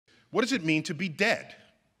What does it mean to be dead?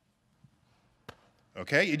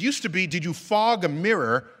 Okay? It used to be, did you fog a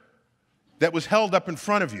mirror that was held up in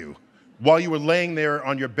front of you while you were laying there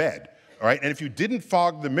on your bed? All right? And if you didn't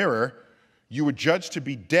fog the mirror, you were judged to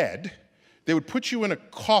be dead. They would put you in a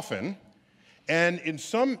coffin, and in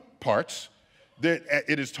some parts,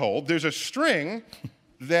 it is told, there's a string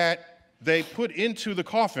that they put into the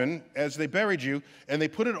coffin as they buried you, and they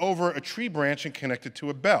put it over a tree branch and connected to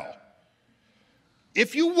a bell.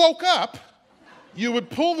 If you woke up, you would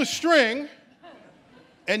pull the string,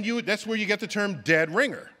 and that's where you get the term dead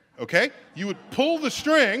ringer, okay? You would pull the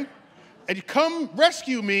string, and you come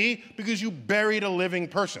rescue me because you buried a living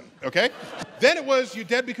person, okay? Then it was you're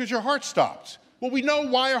dead because your heart stopped. Well, we know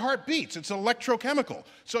why a heart beats. It's electrochemical.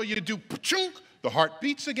 So you do pa-chunk, the heart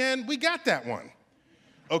beats again. We got that one,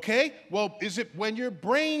 okay? Well, is it when you're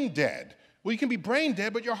brain dead? Well, you can be brain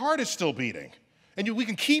dead, but your heart is still beating, and we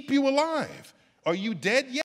can keep you alive. Are you dead yet?